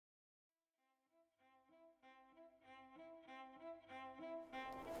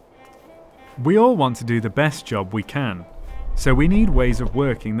We all want to do the best job we can, so we need ways of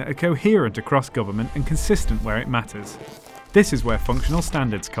working that are coherent across government and consistent where it matters. This is where functional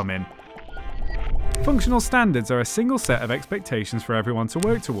standards come in. Functional standards are a single set of expectations for everyone to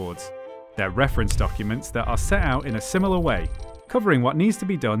work towards. They're reference documents that are set out in a similar way, covering what needs to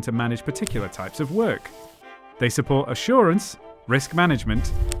be done to manage particular types of work. They support assurance, risk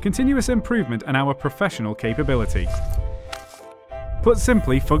management, continuous improvement, and our professional capability. Put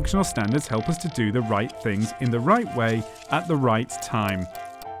simply, functional standards help us to do the right things in the right way at the right time.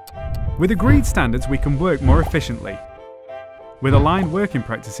 With agreed standards, we can work more efficiently. With aligned working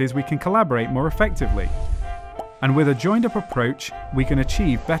practices, we can collaborate more effectively. And with a joined-up approach, we can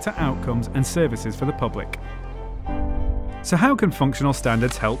achieve better outcomes and services for the public. So how can functional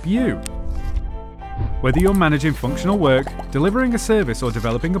standards help you? Whether you're managing functional work, delivering a service, or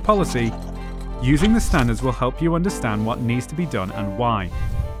developing a policy, using the standards will help you understand what needs to be done and why.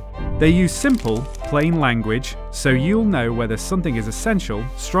 They use simple, plain language, so you'll know whether something is essential,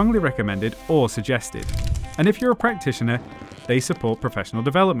 strongly recommended, or suggested. And if you're a practitioner, they support professional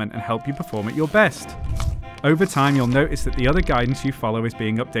development and help you perform at your best. Over time, you'll notice that the other guidance you follow is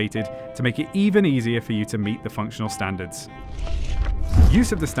being updated to make it even easier for you to meet the functional standards.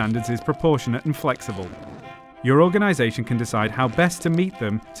 Use of the standards is proportionate and flexible. Your organisation can decide how best to meet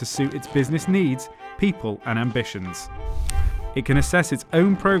them to suit its business needs, people, and ambitions. It can assess its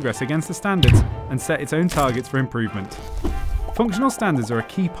own progress against the standards and set its own targets for improvement. Functional standards are a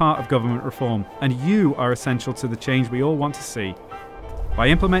key part of government reform, and you are essential to the change we all want to see. By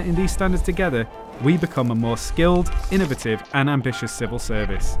implementing these standards together, we become a more skilled, innovative, and ambitious civil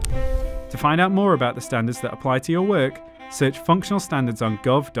service. To find out more about the standards that apply to your work, search functional standards on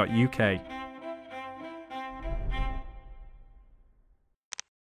gov.uk.